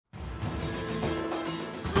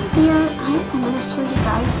here I am going to show you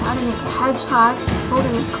guys how to make a hedgehog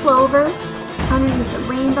holding a clover underneath a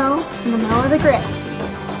rainbow in the middle of the grass.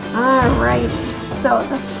 Alrighty, so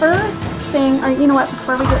the first thing, or you know what,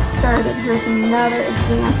 before we get started, here's another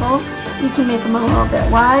example. You can make them a little bit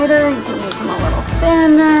wider, you can make them a little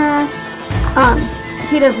thinner.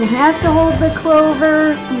 He doesn't have to hold the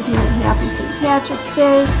clover. You can write Happy St. Patrick's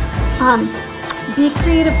Day. Be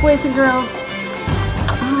creative, boys and girls.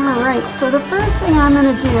 Alright, so the first thing I'm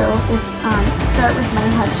going to do is start with my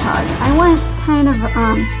hedgehog. I want kind of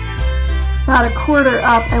about a quarter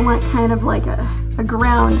up, I want kind of like a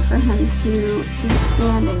ground for him to be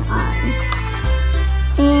standing on.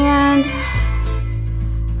 And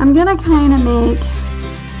I'm going to kind of make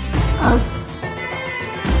a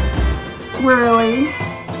swirly,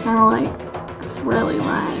 kind of like a swirly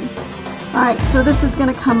line. Alright, so this is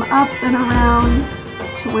going to come up and around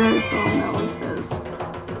to where his little nose is.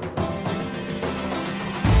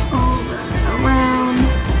 Over and around.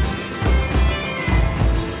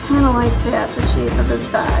 Kind of like that, the shape of his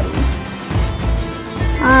body.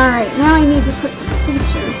 Alright, now I need to put some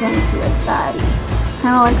features into his body.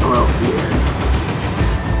 Kind of like a little ear.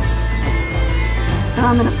 So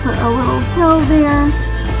I'm going to put a little hill there,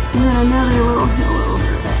 and then another little hill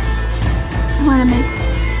over it. I want to make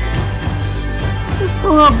just a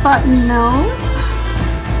little button nose,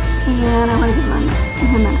 and I want to give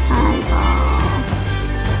him an eyeball.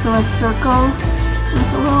 So a circle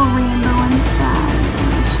with a little rainbow inside. I'm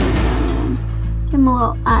going to shape that in. Give him a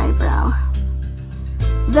little eyebrow.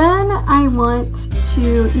 Then I want to,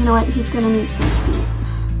 you know what, he's going to need some feet.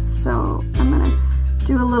 So I'm going to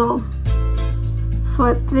do a little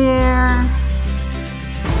foot there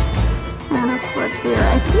and a foot there.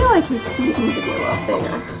 I feel like his feet need to be a little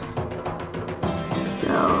bigger.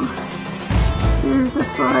 So here's a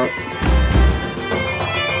foot.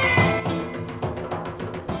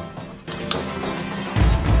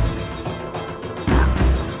 Oh,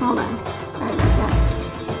 hold on. Sorry about that.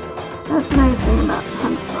 That's the nice thing about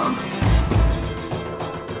pencil.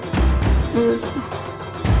 It's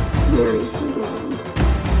very forgiving.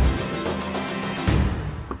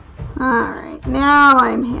 Alright, now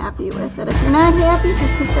I'm happy with it. If you're not happy,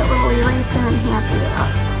 just take that little eraser and happy it up.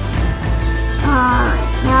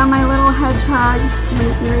 Alright, now my little hedgehog, I'm going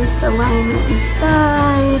to erase the line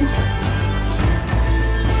inside.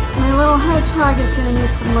 My little hedgehog is going to need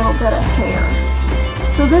some little bit of hair.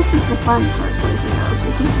 So this is the fun part, boys and girls.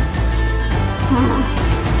 You can just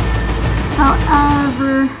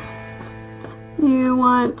however you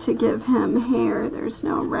want to give him hair. There's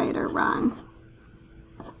no right or wrong.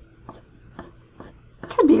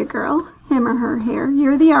 Could be a girl, him or her hair.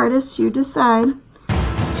 You're the artist, you decide.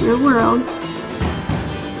 It's your world.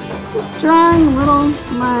 Just drawing little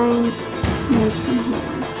lines to make some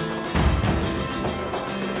hair.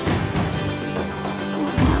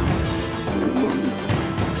 It's going to be an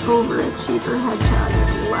overachiever hedgehog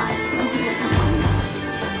with lots of hair.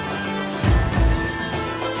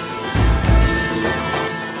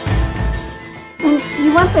 And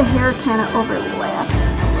you want the hair kind of overlapping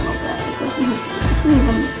a little bit. It doesn't have to be. You can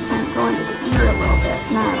even kind of go into the ear a little bit.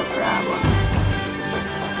 Not a problem.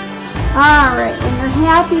 Alright, when you're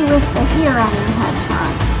happy with the hair on your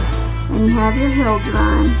hedgehog and you have your hill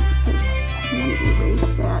drawn, I'm going to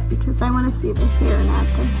erase that because I want to see the hair, not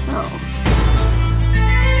the hill.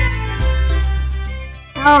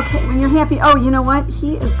 Okay, when you're happy, oh, you know what?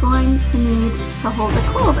 He is going to need to hold a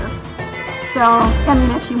clover. So, I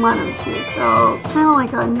mean, if you want him to. So, kind of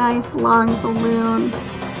like a nice long balloon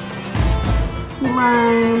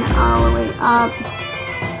line all the way up.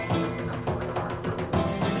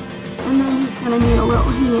 And then he's going to need a little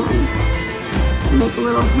hand. So make a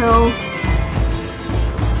little hill.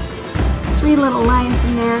 3 little lines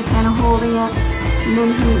in there, kind of holding it. And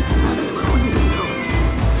then he needs another little hand over here.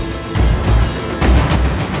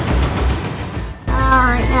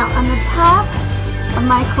 Alright, now on the top of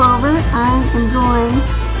my clover, I am going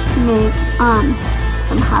to make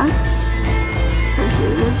some hearts. So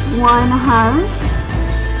here's one heart.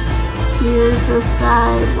 Here's a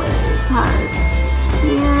sideways heart.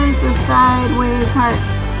 Here's a sideways heart.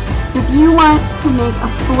 If you want to make a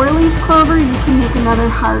 4-leaf clover, you can make another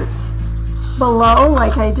heart below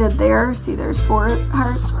like I did there. See, there's 4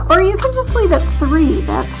 hearts. Or you can just leave it 3.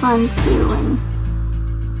 That's fun too. And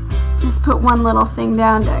just put one little thing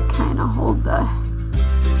down to kind of hold the,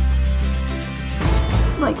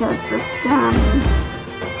 like as the stem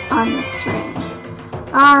on the string.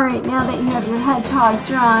 Alright, now that you have your hedgehog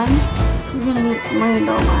drawn, you're going to need some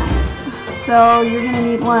rainbow lines. So you're going to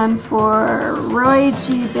need one for Roy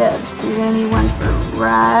G. Bibb. So you're going to need one for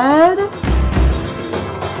red,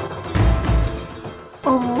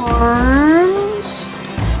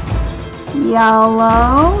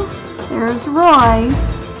 yellow. There's Roy.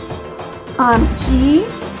 G.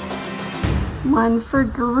 1 for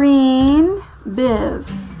green. Biv.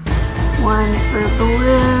 1 for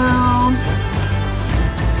blue.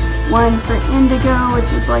 1 for indigo,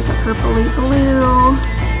 which is like a purpley blue.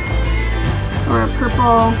 Or a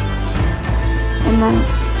purple. And then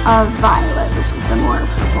a violet, which is a more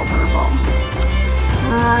purple.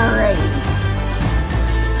 Alrighty.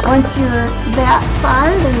 Once you're that far,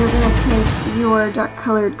 then you're going to take your dark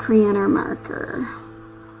colored crayon or marker.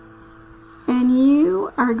 And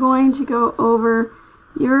you are going to go over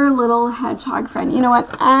your little hedgehog friend. You know what?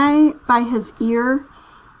 By his ear,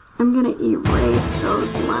 I'm going to erase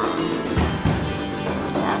those lines so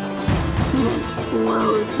that it just kind of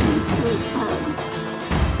flows into his head.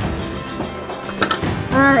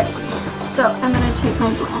 Alright, so I'm going to take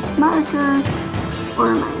my black marker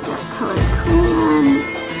or my dark colored crayon,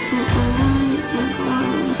 and I am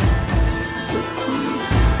going to just kind of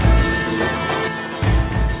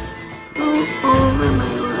go over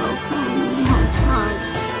my little tiny hedgehog.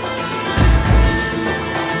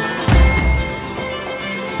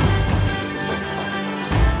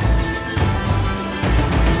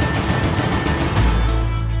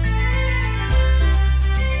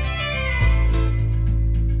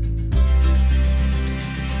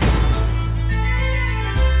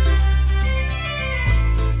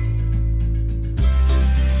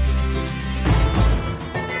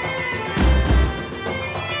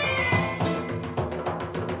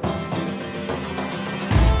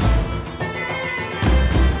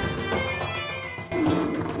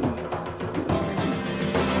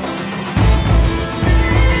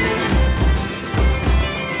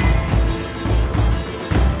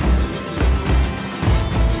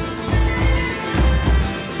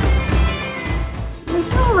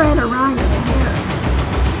 Right or wrong with the hair.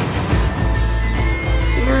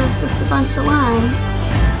 Here is just a bunch of lines.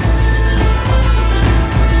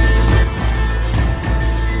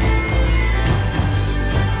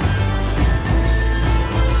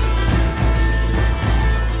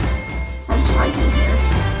 Hedgehog in here.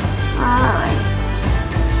 Alright.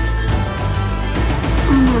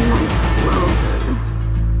 And then my clover.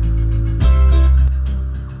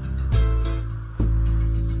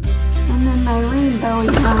 And then my rainbow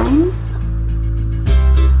lines.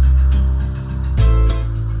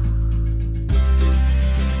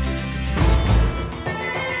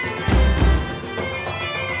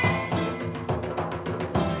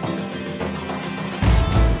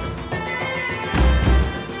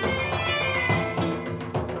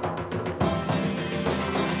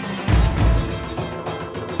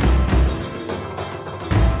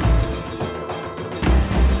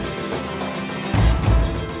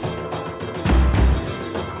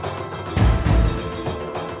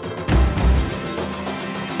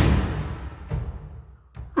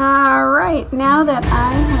 Alright, now that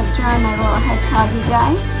I have drawn my little hedgehoggy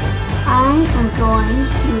guy, I am going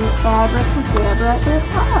to abracadabra it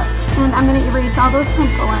up. And I'm going to erase all those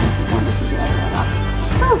pencil lines and abracadabra it up.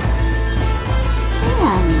 Whew.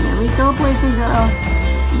 And there we go, boys and girls.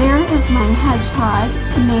 There is my hedgehog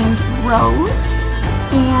named Rose.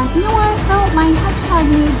 And you know what? Oh, my hedgehog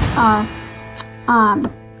needs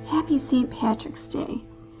Happy St. Patrick's Day.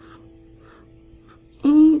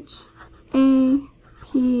 H-A-P-P-Y,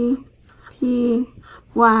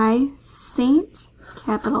 Saint,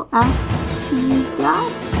 capital S-T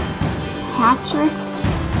dot, Patrick's,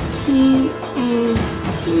 P-A-T-R-I-C-K'-S,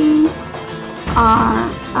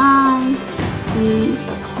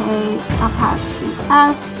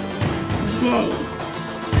 Day,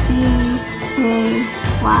 D-A-Y,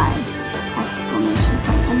 exclamation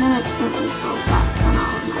point, and then it leaves little dots on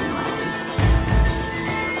all of my letters.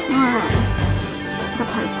 Alright, the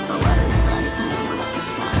parts of the letters that I kind of want to put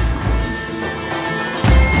dots on.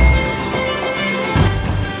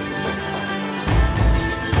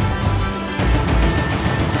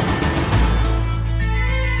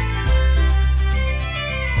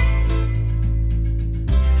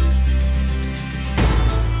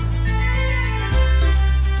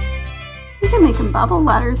 You can make them bubble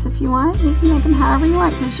letters if you want. You can make them however you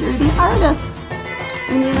want because you're the artist.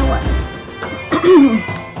 And you know what?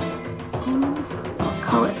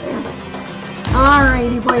 Color there.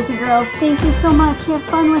 Alrighty, boys and girls, thank you so much. Have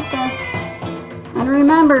fun with this. And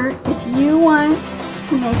remember, if you want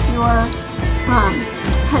to make your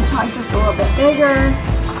hedgehog just a little bit bigger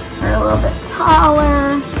or a little bit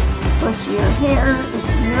taller, bushier hair,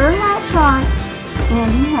 it's your hedgehog,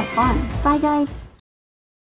 and you have fun. Bye, guys.